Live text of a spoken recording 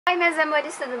Oi, meus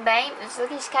amores, tudo bem? Eu estou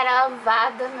aqui de cara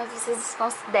lavada, mas vocês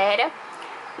desconsideram.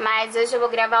 Mas hoje eu vou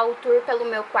gravar o tour pelo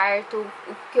meu quarto,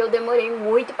 o que eu demorei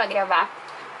muito pra gravar.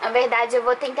 Na verdade, eu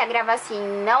vou tentar gravar assim,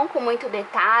 não com muito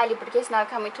detalhe, porque senão vai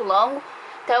ficar muito longo.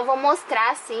 Então eu vou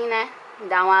mostrar assim, né,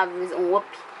 dar uma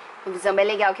visão bem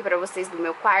legal aqui pra vocês do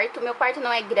meu quarto. Meu quarto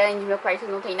não é grande, meu quarto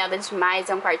não tem nada demais,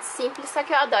 é um quarto simples, só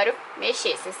que eu adoro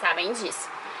mexer, vocês sabem disso.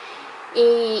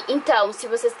 E então, se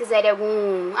vocês quiserem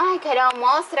algum... Ai, Carol,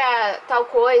 mostra tal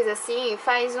coisa, assim,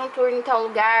 faz um tour em tal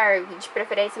lugar, de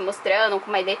preferência mostrando, com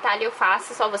mais detalhe eu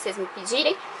faço, só vocês me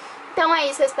pedirem. Então é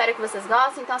isso, eu espero que vocês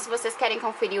gostem. Então se vocês querem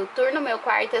conferir o tour no meu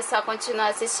quarto, é só continuar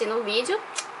assistindo o vídeo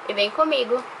e vem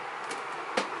comigo.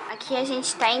 Aqui a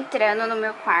gente tá entrando no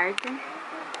meu quarto.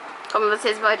 Como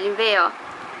vocês podem ver, ó,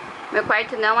 meu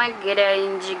quarto não é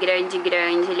grande,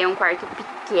 ele é um quarto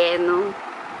pequeno,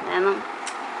 né?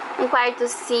 Um quarto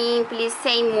simples,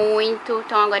 sem muito.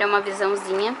 Então agora é uma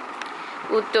visãozinha.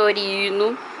 O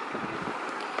Torino.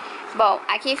 Bom,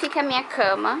 aqui fica a minha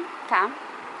cama, tá?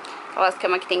 Aquelas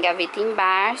camas que tem gaveta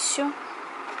embaixo.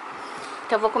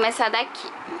 Então eu vou começar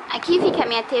daqui. Aqui fica a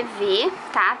minha TV,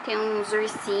 tá? Tem uns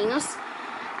ursinhos.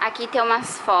 Aqui tem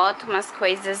umas fotos, umas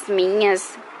coisas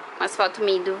minhas. Umas fotos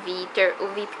minhas do Vitor. O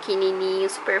Vi pequenininho,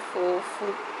 super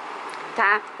fofo,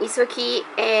 tá? Isso aqui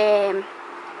é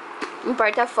um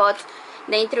porta-foto.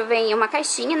 Dentro vem uma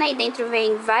caixinha, né? E dentro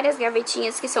vem várias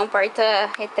gavetinhas que são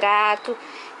porta-retrato.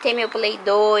 Tem meu Play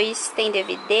 2, tem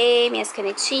DVD, minhas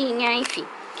canetinhas, enfim.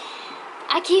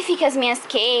 Aqui fica as minhas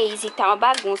cases e tal, uma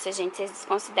bagunça, gente, vocês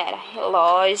desconsideram.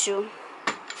 Relógio.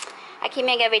 Aqui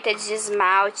minha gaveta de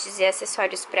esmaltes e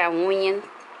acessórios pra unha,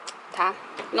 tá?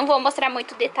 Não vou mostrar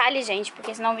muito detalhe, gente,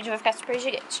 porque senão o vídeo vai ficar super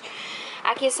gigante.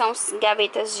 Aqui são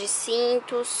gavetas de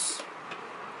cintos.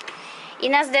 E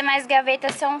nas demais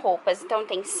gavetas são roupas. Então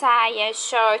tem saia,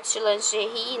 short,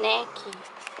 lingerie, né?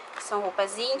 Que são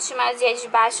roupas íntimas. E as de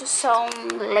baixo são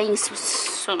lenços,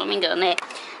 se eu não me engano, né?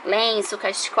 Lenço,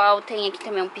 cachecol. Tem aqui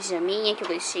também um pijaminha que eu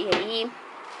deixei aí.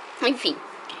 Enfim.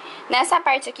 Nessa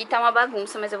parte aqui tá uma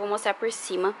bagunça, mas eu vou mostrar por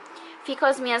cima. Ficam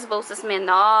as minhas bolsas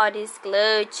menores,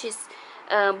 clutches,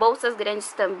 bolsas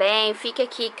grandes também. Fica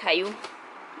aqui, caiu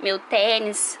meu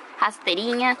tênis,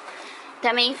 rasteirinha.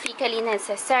 Também fica ali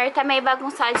necessário, tá meio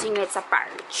bagunçadinho essa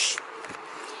parte.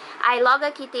 Aí logo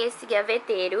aqui tem esse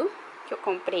gaveteiro que eu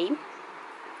comprei.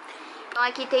 Então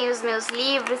aqui tem os meus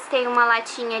livros, tem uma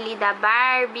latinha ali da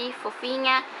Barbie,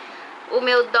 fofinha. O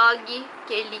meu dog,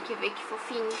 aquele que vê que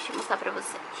fofinho, deixa eu mostrar pra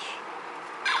vocês.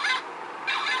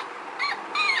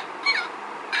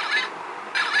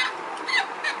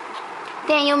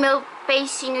 Tem o meu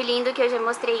peixinho lindo que eu já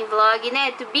mostrei em vlog,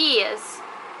 né, Tobias?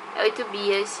 Oi,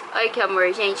 Tobias. Olha que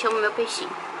amor, gente. Amo meu peixinho.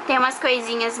 Tem umas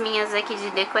coisinhas minhas aqui de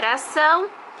decoração.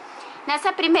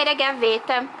 Nessa primeira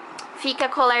gaveta fica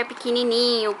colar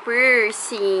pequenininho,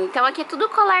 piercing. Então aqui é tudo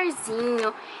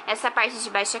colarzinho. Essa parte de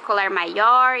baixo é colar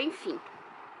maior, enfim,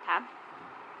 tá?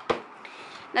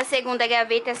 Na segunda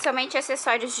gaveta é somente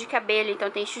acessórios de cabelo. Então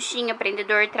tem xuxinha,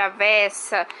 prendedor,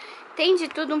 travessa. Tem de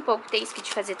tudo um pouco. Tem isso aqui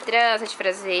de fazer trança,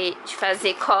 de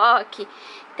fazer coque.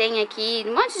 Tem aqui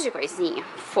um monte de coisinha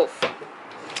fofa.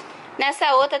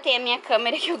 Nessa outra tem a minha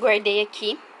câmera que eu guardei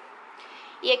aqui.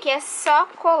 E aqui é só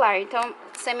colar. Então,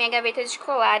 essa é a minha gaveta de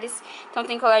colares. Então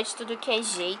tem colar de tudo que é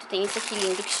jeito. Tem esse aqui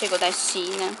lindo que chegou da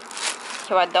China,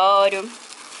 que eu adoro.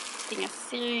 Tem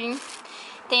assim.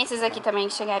 Tem esses aqui também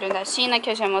que chegaram da China, que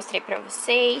eu já mostrei pra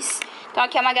vocês. Então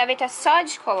aqui é uma gaveta só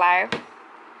de colar.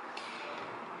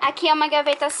 Aqui é uma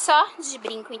gaveta só de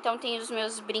brinco, então tem os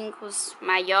meus brincos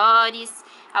maiores,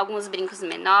 alguns brincos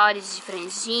menores, de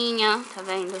franjinha, tá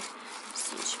vendo?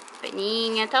 Assim, de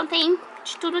peninha, então tem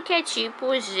de tudo que é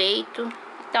tipo, jeito.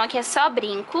 Então aqui é só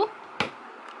brinco.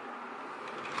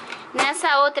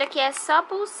 Nessa outra aqui é só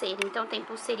pulseira, então tem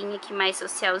pulseirinha aqui mais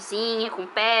socialzinha, com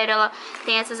pérola.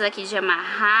 Tem essas aqui de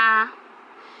amarrar.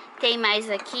 Tem mais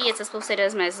aqui, essas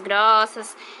pulseiras mais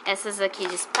grossas, essas aqui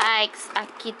de spikes,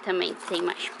 aqui também tem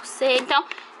mais pulseira, então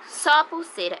só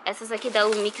pulseira. Essas aqui da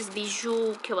Domenicis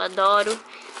Bijous, que eu adoro,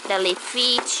 da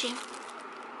Lefit,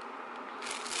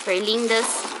 super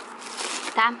lindas,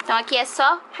 tá? Então aqui é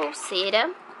só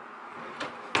pulseira.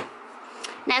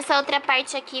 Nessa outra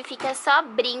parte aqui fica só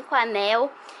brinco,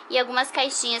 anel e algumas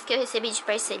caixinhas que eu recebi de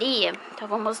parceria, então eu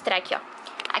vou mostrar aqui, ó.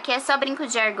 Aqui é só brinco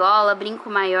de argola, brinco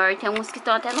maior. Tem uns que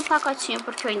estão até no pacotinho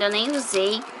porque eu ainda nem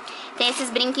usei. Tem esses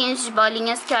brinquinhos de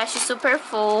bolinhas que eu acho super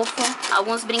fofo.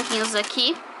 Alguns brinquinhos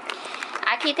aqui.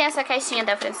 Aqui tem essa caixinha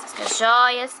da Francisca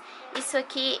Joias. Isso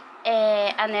aqui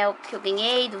é anel que eu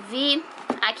ganhei do Vi.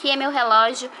 Aqui é meu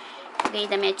relógio que eu ganhei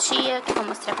da minha tia, que eu vou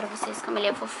mostrar pra vocês como ele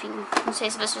é fofinho. Não sei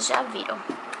se vocês já viram.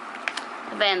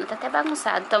 Tá vendo? Tá até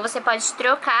bagunçado. Então você pode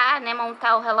trocar, né?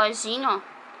 Montar o reloginho, ó.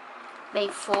 Bem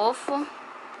fofo.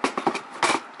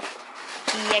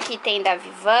 E aqui tem da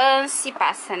Vivance,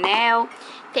 Passanel.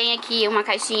 Tem aqui uma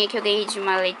caixinha que eu ganhei de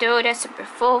uma leitora, super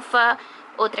fofa.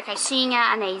 Outra caixinha,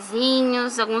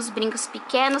 anéisinhos, alguns brincos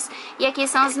pequenos. E aqui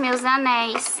são os meus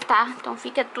anéis, tá? Então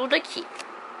fica tudo aqui.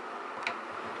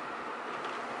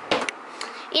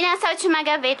 E nessa última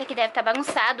gaveta, que deve estar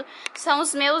bagunçado, são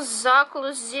os meus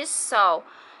óculos de sol.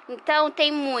 Então tem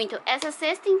muito. Essa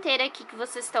cesta inteira aqui que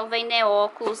vocês estão vendo é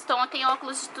óculos. Então tem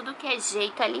óculos de tudo que é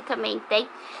jeito. Ali também tem.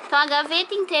 Então a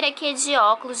gaveta inteira aqui é de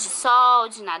óculos de sol,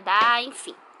 de nadar,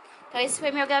 enfim. Então esse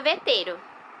foi meu gaveteiro.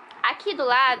 Aqui do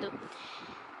lado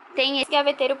tem esse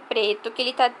gaveteiro preto, que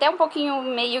ele tá até um pouquinho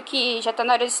meio que já tá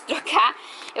na hora de trocar.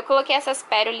 Eu coloquei essas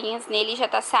pérolinhas nele, já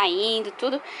tá saindo,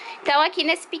 tudo. Então aqui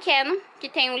nesse pequeno, que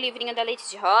tem um livrinho da Leite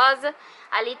de Rosa.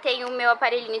 Ali tem o meu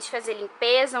aparelhinho de fazer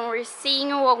limpeza, um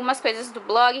ursinho, algumas coisas do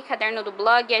blog, caderno do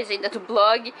blog, agenda do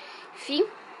blog, enfim,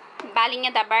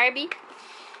 balinha da Barbie.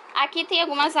 Aqui tem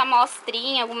algumas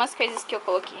amostrinhas, algumas coisas que eu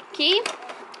coloquei aqui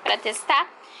pra testar.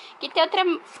 Aqui tem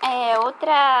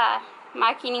outra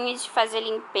maquininha de fazer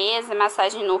limpeza,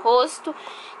 massagem no rosto.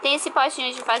 Tem esse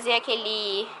potinho de fazer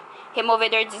aquele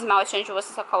removedor de esmalte, onde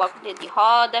você só coloca o dedo e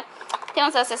roda. Tem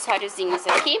uns acessóriozinhos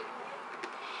aqui.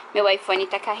 Meu iPhone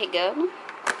tá carregando.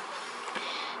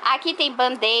 Aqui tem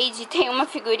band-aid, tem uma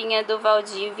figurinha do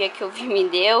Valdívia que o Vi me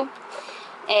deu.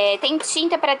 Tem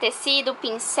tinta para tecido,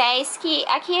 pincéis, que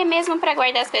aqui é mesmo para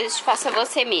guardar as coisas de faça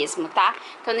você mesmo, tá?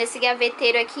 Então nesse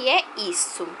gaveteiro aqui é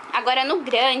isso. Agora no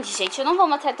grande, gente, eu não vou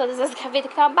mostrar todas as gavetas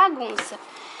que tá uma bagunça.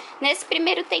 Nesse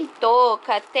primeiro tem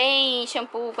touca, tem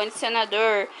shampoo,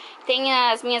 condicionador, tem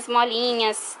as minhas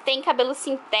molinhas, tem cabelo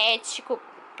sintético,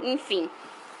 enfim.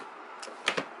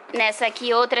 Nessa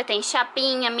aqui outra tem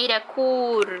chapinha,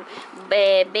 Miracur,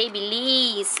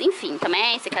 Babyliss, enfim,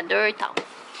 também secador e tal.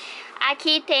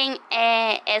 Aqui tem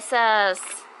essas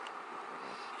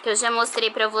que eu já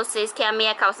mostrei pra vocês, que é a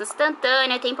meia calça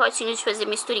instantânea. Tem potinho de fazer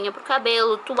misturinha pro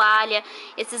cabelo, toalha,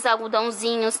 esses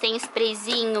algodãozinhos, tem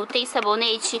sprayzinho, tem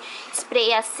sabonete,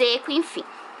 spray a seco, enfim.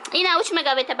 E na última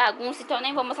gaveta bagunça, então eu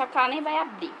nem vou mostrar porque ela nem vai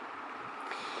abrir.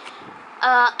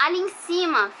 Ali em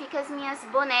cima fica as minhas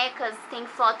bonecas. Tem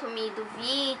foto minha do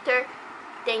Victor,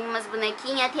 tem umas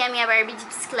bonequinhas, tem a minha Barbie de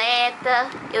bicicleta,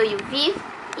 eu e o Vi.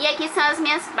 E aqui são as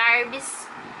minhas Barbies,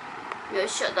 meu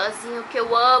xodózinho que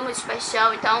eu amo de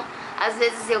paixão. Então às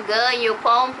vezes eu ganho, eu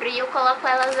compro e eu coloco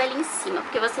elas ali em cima,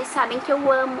 porque vocês sabem que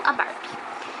eu amo a Barbie.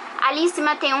 Ali em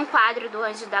cima tem um quadro do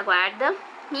Anjo da Guarda,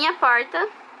 minha porta,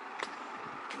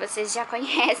 que vocês já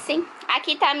conhecem.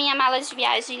 Aqui tá a minha mala de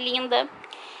viagem linda,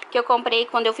 que eu comprei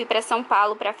quando eu fui pra São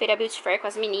Paulo, pra Feira Beauty Fair com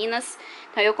as meninas.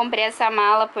 Então eu comprei essa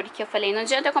mala porque eu falei, não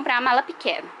adianta eu comprar uma mala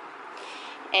pequena.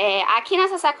 Aqui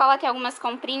nessa sacola tem algumas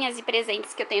comprinhas e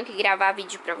presentes que eu tenho que gravar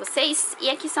vídeo pra vocês. E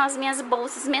aqui são as minhas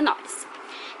bolsas menores.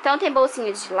 Então tem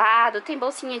bolsinha de lado, tem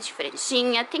bolsinha de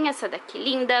franjinha, tem essa daqui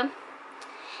linda.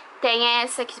 Tem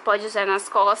essa que pode usar nas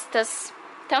costas.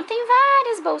 Então tem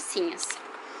várias bolsinhas.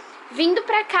 Vindo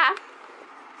pra cá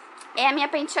é a minha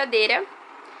penteadeira.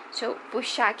 Deixa eu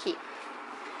puxar aqui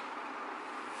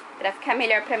pra ficar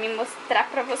melhor pra me mostrar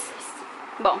pra vocês.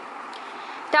 Bom,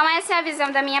 então essa é a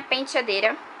visão da minha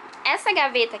penteadeira. Essa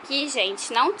gaveta aqui,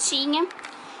 gente, não tinha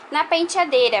na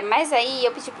penteadeira, mas aí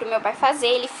eu pedi pro meu pai fazer,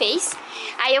 ele fez.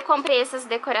 Aí eu comprei essas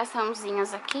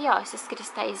decoraçãozinhas aqui, ó, esses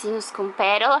cristalzinhos com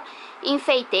pérola,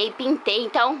 enfeitei, pintei.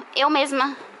 Então eu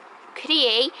mesma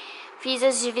criei, fiz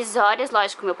as divisórias,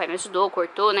 lógico, meu pai me ajudou,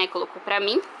 cortou, né, colocou pra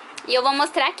mim. E eu vou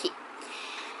mostrar aqui.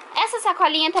 Essa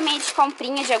sacolinha também é de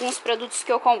comprinha de alguns produtos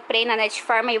que eu comprei na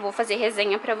Netfarma e eu vou fazer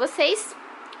resenha pra vocês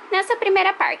nessa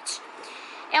primeira parte.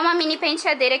 É uma mini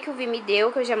penteadeira que o Vi me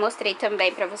deu, que eu já mostrei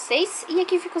também pra vocês. E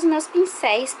aqui ficam os meus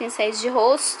pincéis, pincéis de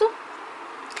rosto,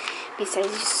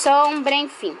 pincéis de sombra,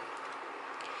 enfim.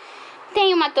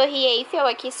 Tem uma torre Eiffel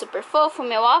aqui, super fofo,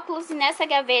 meu óculos. E nessa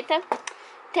gaveta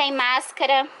tem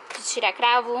máscara de tirar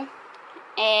cravo,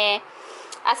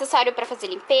 acessório pra fazer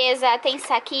limpeza, tem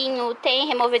saquinho, tem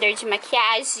removedor de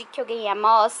maquiagem que eu ganhei à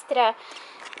mostra,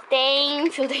 tem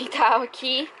fio dental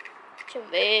aqui, deixa eu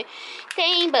ver,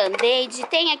 tem band-aid,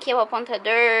 tem aqui o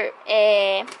apontador,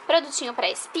 produtinho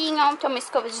pra espinho, tem uma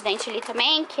escova de dente ali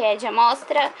também, que é de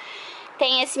amostra,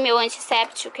 tem esse meu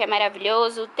antisséptico que é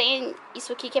maravilhoso, tem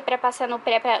isso aqui que é pra passar no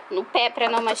pé pra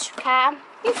não machucar,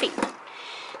 enfim,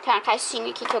 tem uma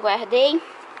caixinha aqui que eu guardei.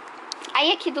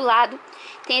 Aí aqui do lado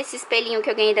tem esse espelhinho que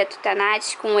eu ganhei da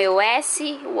Tutanate com o EOS,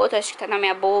 o outro acho que tá na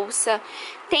minha bolsa.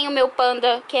 Tem o meu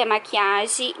panda, que é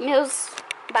maquiagem, meus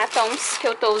batons que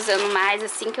eu tô usando mais,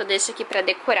 assim, que eu deixo aqui pra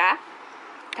decorar,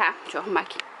 tá? Deixa eu arrumar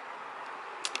aqui.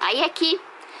 Aí aqui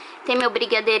tem meu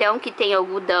brigadeirão que tem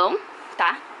algodão,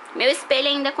 tá? Meu espelho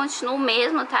ainda continua o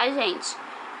mesmo, tá, gente?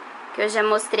 Que eu já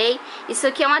mostrei. Isso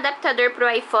aqui é um adaptador pro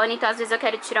iPhone, então às vezes eu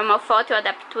quero tirar uma foto, eu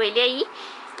adapto ele aí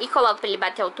e coloco pra ele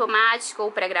bater automático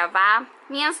ou pra gravar.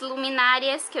 Minhas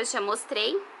luminárias, que eu já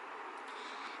mostrei.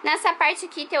 Nessa parte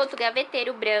aqui tem outro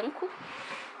gaveteiro branco.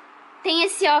 Tem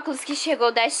esse óculos que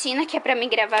chegou da China, que é pra mim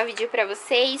gravar vídeo pra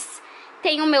vocês.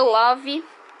 Tem o meu Love,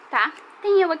 tá?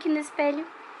 Tem eu aqui no espelho.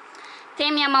 Tem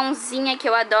a minha mãozinha, que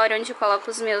eu adoro, onde eu coloco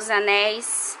os meus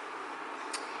anéis.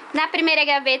 Na primeira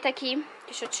gaveta aqui,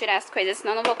 deixa eu tirar as coisas,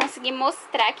 senão eu não vou conseguir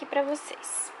mostrar aqui pra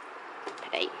vocês.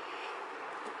 Peraí.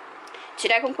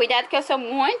 Tirar com cuidado, que eu sou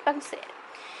muito bagunceira.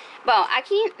 Bom,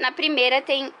 aqui na primeira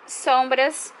tem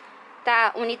sombras,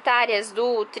 tá? Unitárias,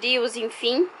 duo, trios,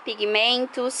 enfim,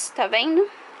 pigmentos, tá vendo?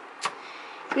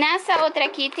 Nessa outra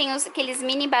aqui tem aqueles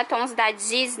mini batons da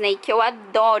Disney, que eu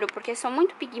adoro, porque são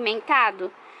muito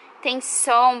pigmentados. Tem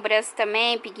sombras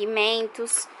também,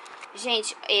 pigmentos.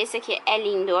 Gente, esse aqui é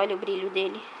lindo, olha o brilho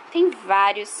dele. Tem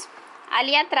vários.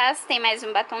 Ali atrás tem mais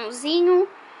um batonzinho.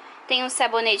 Tem um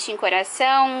sabonete em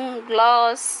coração,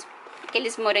 gloss,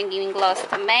 aqueles moranguinhos em gloss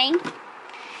também.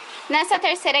 Nessa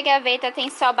terceira gaveta tem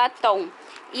só batom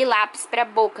e lápis pra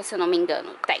boca, se eu não me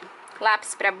engano. Tem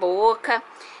lápis pra boca,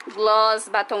 gloss,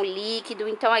 batom líquido.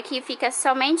 Então aqui fica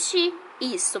somente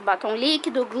isso, batom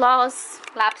líquido, gloss,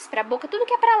 lápis pra boca, tudo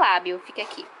que é pra lábio fica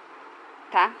aqui,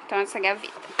 tá? Então essa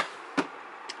gaveta.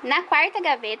 Na quarta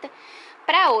gaveta,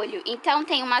 pra olho, então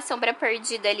tem uma sombra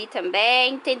perdida ali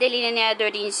também, tem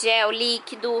delineador em gel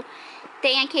líquido,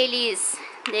 tem aqueles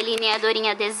delineador em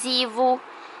adesivo,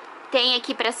 tem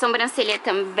aqui pra sobrancelha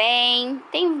também,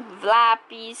 tem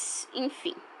lápis,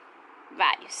 enfim,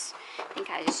 vários. Tem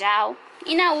cajal.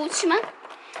 E na última,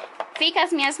 fica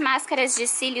as minhas máscaras de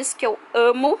cílios que eu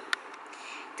amo.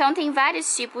 Então tem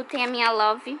vários tipos, tem a minha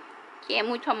Love, que é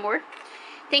muito amor.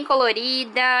 Tem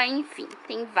colorida, enfim,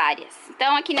 tem várias.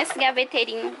 Então aqui nesse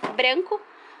gaveteirinho branco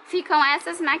ficam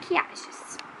essas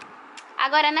maquiagens.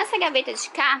 Agora nessa gaveta de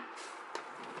cá,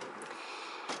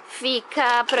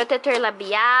 fica protetor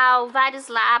labial, vários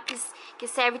lápis que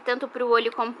serve tanto para o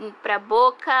olho como para a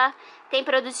boca. Tem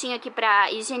produtinho aqui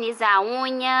para higienizar a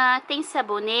unha, tem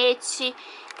sabonete,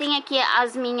 tem aqui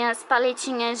as minhas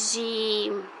paletinhas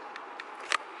de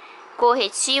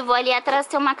corretivo. Ali atrás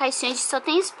tem uma caixinha que só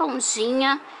tem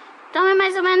esponjinha. Então é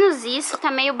mais ou menos isso, tá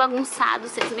meio bagunçado,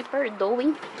 vocês me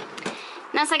perdoem.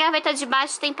 Nessa gaveta de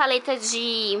baixo tem paleta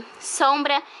de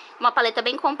sombra, uma paleta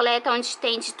bem completa, onde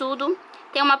tem de tudo.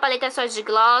 Tem uma paleta só de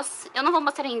gloss. Eu não vou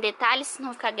mostrar em detalhes,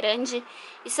 senão fica grande.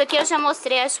 Isso aqui eu já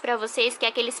mostrei, acho, pra vocês, que é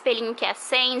aquele espelhinho que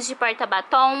acende,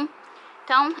 porta-batom.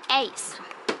 Então, é isso.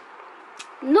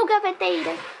 No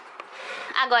gaveteiro.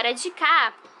 Agora, de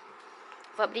cá,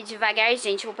 vou abrir devagar,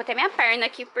 gente. Vou botar minha perna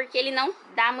aqui, porque ele não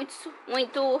dá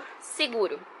muito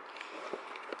seguro.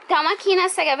 Então, aqui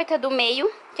nessa gaveta do meio,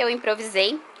 que eu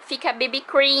improvisei, fica BB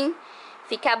Cream,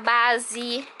 fica a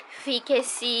base, fica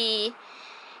esse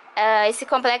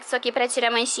complexo aqui pra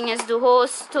tirar manchinhas do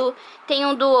rosto. Tem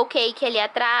um dual cake ali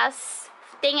atrás.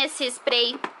 Tem esse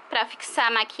spray pra fixar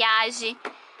a maquiagem.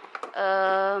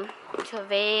 Deixa eu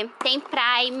ver. Tem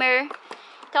primer.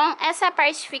 Então essa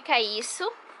parte fica isso.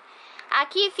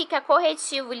 Aqui fica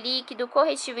corretivo líquido,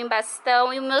 corretivo em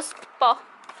bastão e o meu pó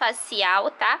facial,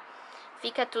 tá?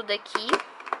 Fica tudo aqui.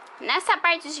 Nessa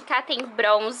parte de cá tem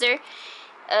bronzer.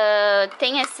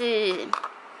 Tem esse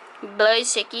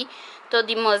blush aqui, todo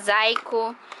em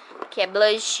mosaico, que é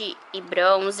blush e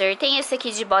bronzer. Tem esse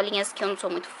aqui de bolinhas que eu não sou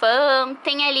muito fã.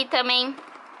 Tem ali também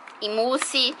em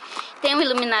mousse. Tem um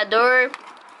iluminador.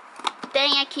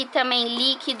 Tem aqui também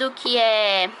líquido, que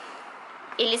é...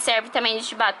 ele serve também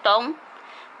de batom,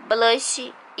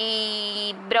 blush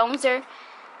e bronzer.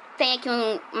 Tem aqui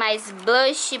mais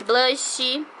blush.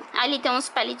 Ali tem uns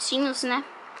palitinhos, né?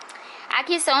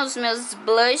 Aqui são os meus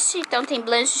blush. Então tem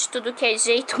blush de tudo que é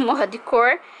jeito, modo e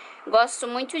cor. Gosto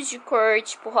muito de cor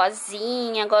tipo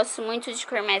rosinha. Gosto muito de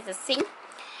cor mais assim.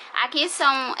 Aqui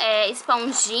são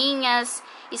esponjinhas.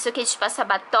 Isso aqui é de passar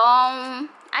batom.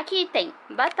 Aqui tem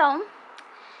batom.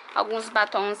 Alguns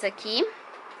batons aqui,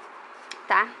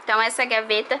 tá? Então essa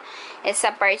gaveta, essa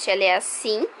parte ela é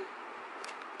assim.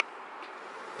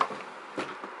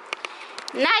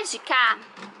 Na de cá,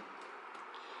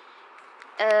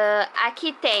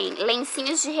 aqui tem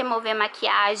lencinhos de remover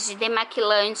maquiagem,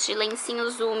 demaquilante,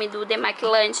 lencinhos úmidos,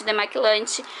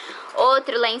 demaquilante,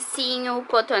 outro lencinho,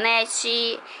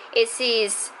 cotonete,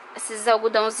 esses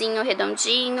algodãozinho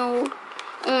redondinho,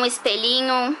 um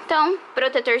espelhinho, então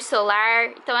protetor solar.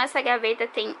 Então essa gaveta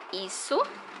tem isso.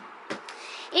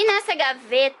 E nessa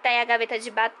gaveta é a gaveta de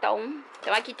batom,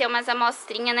 Então aqui tem umas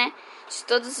amostrinhas, né, de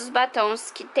todos os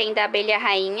batons que tem da abelha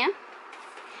rainha.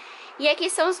 E aqui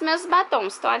são os meus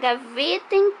batons. Então a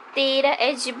gaveta inteira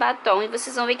é de batom. E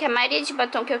vocês vão ver que a maioria de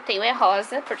batom que eu tenho é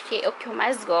rosa, porque é o que eu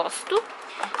mais gosto.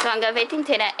 Então a gaveta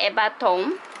inteira é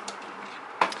batom.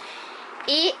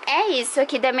 E é isso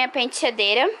aqui da minha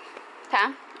penteadeira,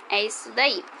 tá? É isso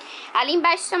daí. Ali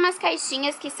embaixo tem umas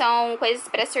caixinhas que são coisas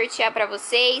pra sortear pra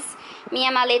vocês.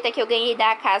 Minha maleta que eu ganhei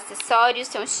da AK Acessórios,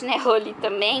 tem um chinelo ali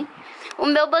também. O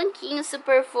meu banquinho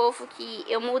super fofo que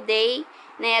eu mudei,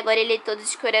 né? Agora ele é todo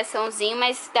de coraçãozinho,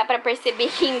 mas dá pra perceber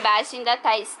que embaixo ainda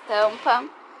tá a estampa.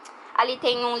 Ali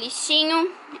tem um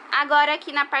lixinho. Agora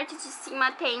aqui na parte de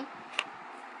cima tem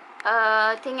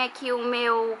aqui o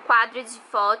meu quadro de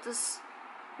fotos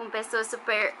com pessoas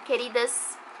super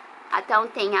queridas. Então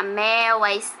tem a Mel,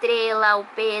 a Estrela, o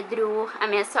Pedro, a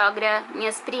minha sogra,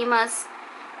 minhas primas,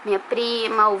 minha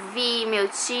prima, o Vi, meu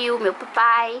tio, meu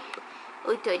papai,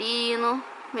 o Torino,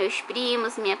 meus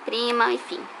primos, minha prima,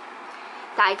 enfim.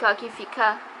 Tá, então aqui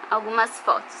fica algumas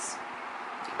fotos.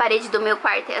 A parede do meu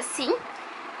quarto é assim.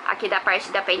 Aqui da parte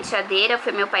da penteadeira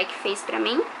foi meu pai que fez pra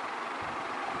mim.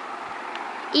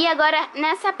 E agora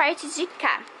nessa parte de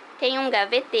cá tem um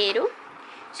gaveteiro.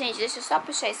 Gente, deixa eu só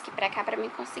puxar isso aqui pra cá pra mim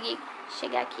conseguir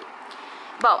chegar aqui.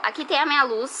 Bom, aqui tem a minha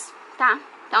luz, tá?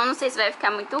 Então não sei se vai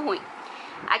ficar muito ruim.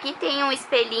 Aqui tem um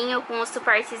espelhinho com um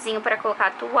suportezinho pra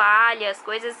colocar toalha, as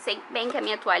coisas. Sei bem que a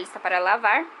minha toalha está para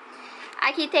lavar.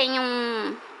 Aqui tem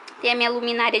a minha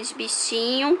luminária de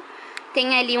bichinho.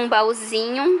 Tem ali um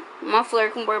baúzinho, uma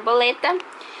flor com borboleta.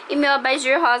 E meu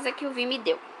abajur rosa que o Vi me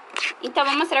deu. Então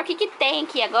vou mostrar o que tem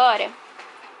aqui agora.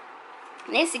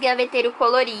 Nesse gaveteiro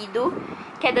colorido,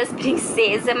 que é das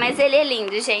princesas, mas ele é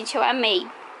lindo, gente, eu amei.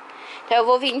 Então eu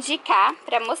vou vir de cá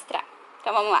pra mostrar.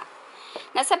 Então vamos lá.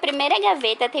 Nessa primeira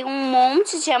gaveta tem um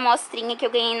monte de amostrinha que eu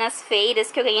ganhei nas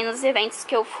feiras, que eu ganhei nos eventos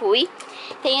que eu fui.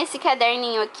 Tem esse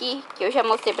caderninho aqui, que eu já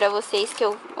mostrei pra vocês, que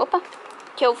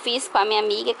eu fiz com a minha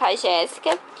amiga, com a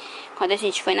Jéssica, quando a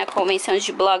gente foi na convenção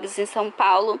de blogs em São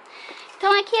Paulo.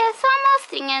 Então aqui é só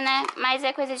amostrinha, né, mas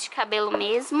é coisa de cabelo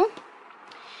mesmo.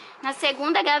 Na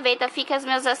segunda gaveta fica os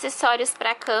meus acessórios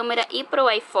para câmera e pro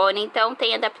iPhone. Então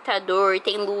tem adaptador,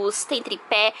 tem luz, tem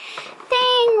tripé,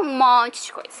 tem um monte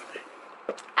de coisa.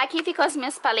 Aqui ficam as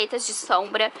minhas paletas de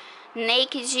sombra,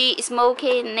 Naked,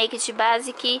 Smoke, Naked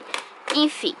Basic,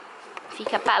 enfim,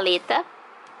 fica a paleta.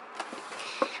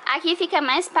 Aqui fica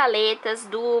mais paletas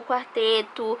do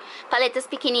Quarteto, paletas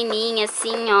pequenininhas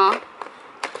assim, ó.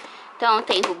 Então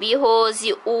tem Ruby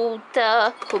Rose,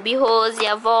 Ulta, Ruby Rose,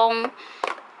 Avon.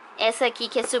 Essa aqui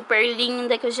que é super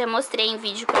linda, que eu já mostrei em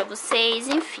vídeo pra vocês,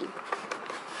 enfim.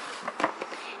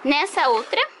 Nessa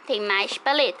outra tem mais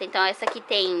paleta. Então essa aqui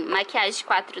tem maquiagem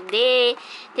 4D,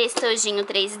 tem estojinho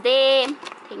 3D,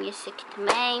 tem esse aqui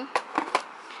também.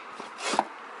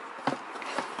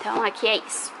 Então aqui é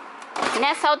isso.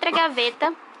 Nessa outra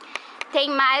gaveta tem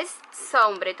mais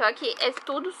sombra. Então aqui é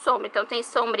tudo sombra. Então tem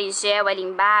sombra em gel ali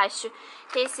embaixo.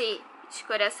 Tem esse de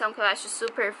coração que eu acho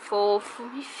super fofo,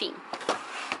 enfim.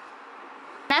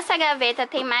 Nessa gaveta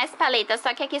tem mais paletas,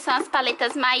 só que aqui são as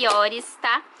paletas maiores,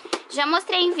 tá? Já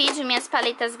mostrei em vídeo minhas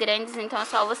paletas grandes, então é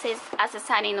só vocês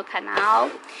acessarem no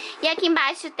canal. E aqui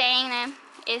embaixo tem, né,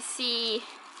 esse...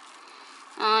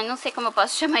 não sei como eu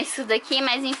posso chamar isso daqui,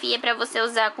 mas enfim, é pra você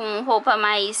usar com roupa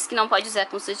mais... que não pode usar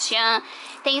com sutiã.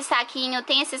 Tem saquinho,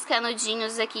 tem esses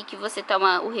canudinhos aqui que você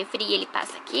toma o refri e ele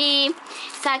passa aqui.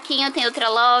 Saquinho, tem outra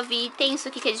love, tem isso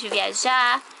aqui que é de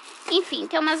viajar. Enfim,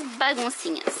 tem umas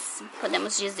baguncinhas,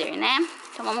 podemos dizer, né?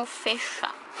 Então vamos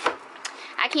fechar.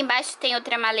 Aqui embaixo tem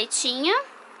outra maletinha,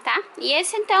 tá? E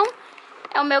esse então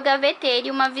é o meu gaveteiro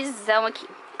e uma visão aqui.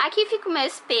 Aqui fica o meu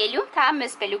espelho, tá? Meu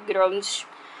espelho grande.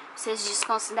 Vocês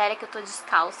desconsiderem que eu tô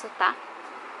descalça, tá?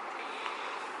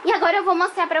 E agora eu vou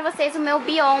mostrar pra vocês o meu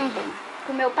biombo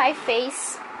que o meu pai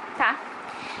fez, tá?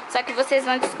 Só que vocês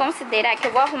vão desconsiderar que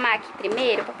eu vou arrumar aqui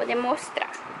primeiro pra poder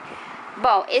mostrar.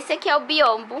 Bom, esse aqui é o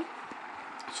biombo.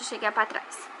 Deixa eu chegar pra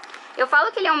trás. Eu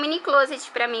falo que ele é um mini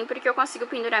closet pra mim, porque eu consigo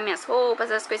pendurar minhas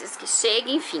roupas, as coisas que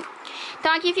chegam, enfim.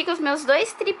 Então aqui ficam os meus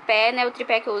dois tripés, né? O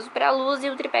tripé que eu uso pra luz e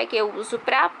o tripé que eu uso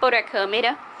pra pôr a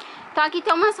câmera. Então aqui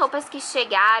tem umas roupas que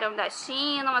chegaram da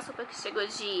China, umas roupas que chegou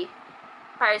de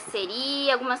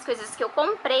parceria, algumas coisas que eu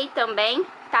comprei também,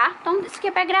 tá? Então isso aqui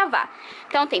é pra gravar.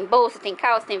 Então tem bolsa, tem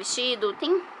calça, tem vestido,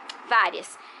 tem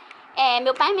várias. É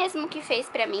meu pai mesmo que fez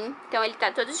pra mim, então ele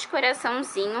tá todo de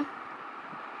coraçãozinho,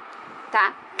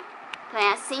 tá? Então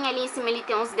é assim, ali em cima ele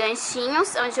tem uns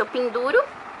ganchinhos onde eu penduro.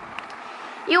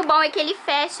 E o bom é que ele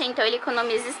fecha, então ele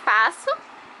economiza espaço.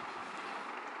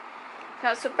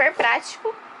 Então é super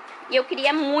prático. E eu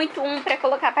queria muito um pra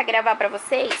colocar pra gravar pra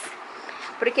vocês.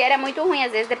 Porque era muito ruim,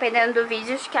 às vezes, dependendo do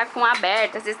vídeo, ficar com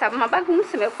aberto. Às vezes tava uma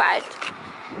bagunça meu quarto.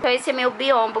 Então esse é meu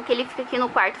biombo, que ele fica aqui no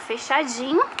quarto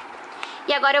fechadinho.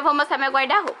 E agora eu vou mostrar meu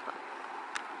guarda-roupa.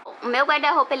 O meu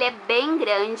guarda-roupa, ele é bem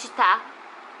grande, tá?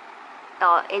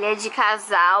 Ó, ele é de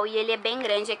casal e ele é bem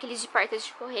grande, é aquele de porta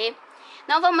de correr.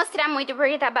 Não vou mostrar muito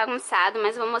porque tá bagunçado,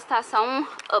 mas vou mostrar só um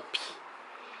up.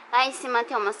 Lá em cima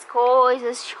tem umas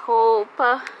coisas,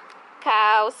 roupa,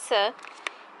 calça,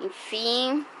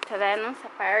 enfim, tá vendo essa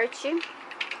parte?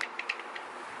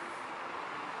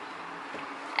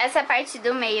 Essa parte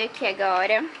do meio aqui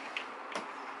agora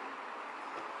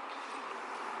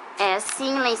é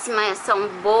assim, lá em cima são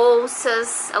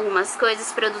bolsas, algumas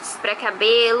coisas, produtos para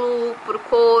cabelo, pro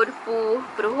corpo,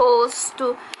 pro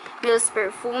rosto, meus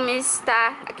perfumes,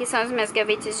 tá? Aqui são as minhas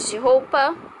gavetas de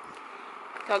roupa.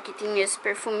 Então aqui tem meus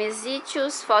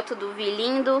perfumezitos, foto do Vi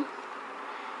lindo.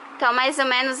 Então mais ou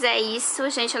menos é isso,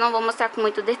 gente, eu não vou mostrar com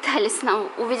muito detalhe, senão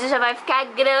o vídeo já vai ficar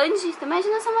grande. Então,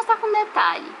 imagina se eu mostrar com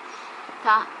detalhe,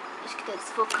 tá? Acho que tá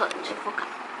desfocando, deixa eu focar.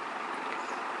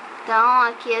 Então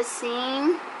aqui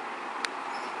assim.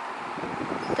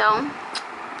 Então,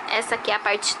 essa aqui é a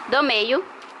parte do meio.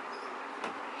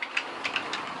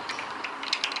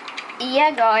 E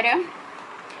agora,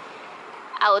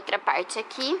 a outra parte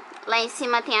aqui. Lá em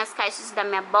cima tem as caixas da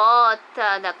minha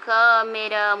bota, da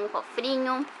câmera, um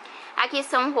cofrinho. Aqui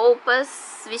são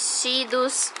roupas,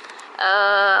 vestidos,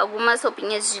 algumas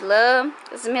roupinhas de lã.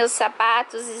 Os meus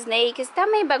sapatos, snakes. Tá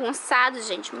meio bagunçado,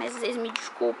 gente, mas vocês me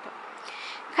desculpam.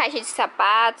 Caixa de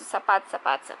sapato,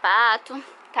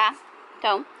 tá?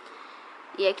 Então,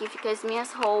 e aqui ficam as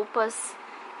minhas roupas,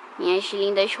 minhas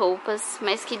lindas roupas.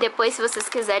 Mas que depois, se vocês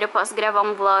quiserem, eu posso gravar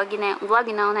um vlog, né? Um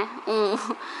vlog não, né?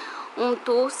 Um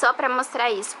tour só pra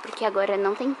mostrar isso, porque agora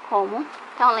não tem como.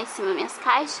 Então, lá em cima, minhas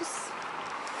caixas.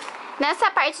 Nessa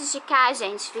parte de cá,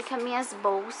 gente, fica minhas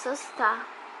bolsas, tá?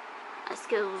 As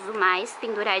que eu uso mais,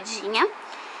 penduradinha.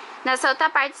 Nessa outra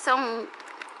parte são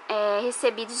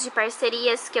recebidos de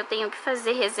parcerias que eu tenho que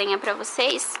fazer resenha pra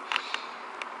vocês.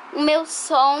 O meu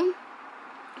som,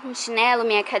 um chinelo,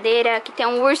 minha cadeira. Aqui tem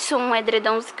um urso, um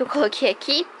edredom que eu coloquei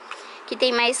aqui, que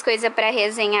tem mais coisa pra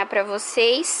resenhar pra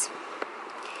vocês.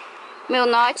 Meu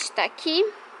note tá aqui.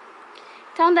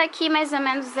 Então daqui mais ou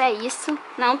menos é isso,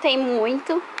 não tem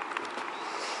muito.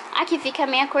 Aqui fica a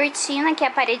minha cortina, que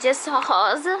a parede é só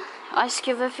rosa. Acho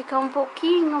que vai ficar um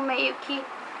pouquinho meio que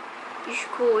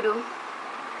escuro.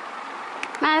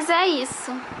 Mas é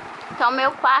isso. Então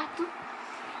meu quarto,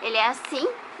 ele é assim.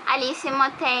 Ali em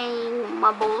cima tem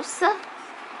uma bolsa.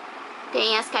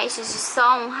 Tem as caixas de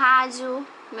som, rádio,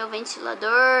 meu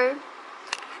ventilador.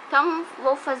 Então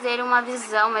vou fazer uma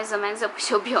visão mais ou menos. Eu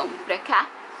puxei o biombo pra cá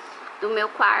do meu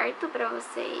quarto pra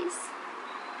vocês.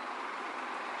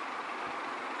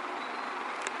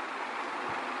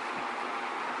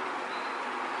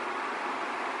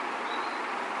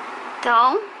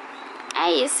 Então,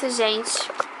 é isso,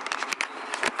 gente.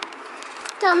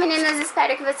 Então, meninas,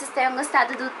 espero que vocês tenham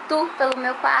gostado do tour pelo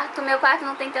meu quarto. Meu quarto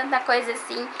não tem tanta coisa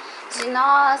assim de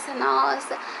nossa.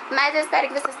 Mas eu espero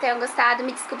que vocês tenham gostado.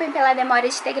 Me desculpem pela demora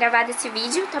de ter gravado esse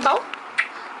vídeo, tá bom?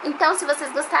 Então, se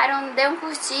vocês gostaram, dê um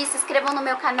curtir, se inscrevam no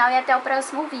meu canal e até o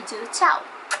próximo vídeo. Tchau!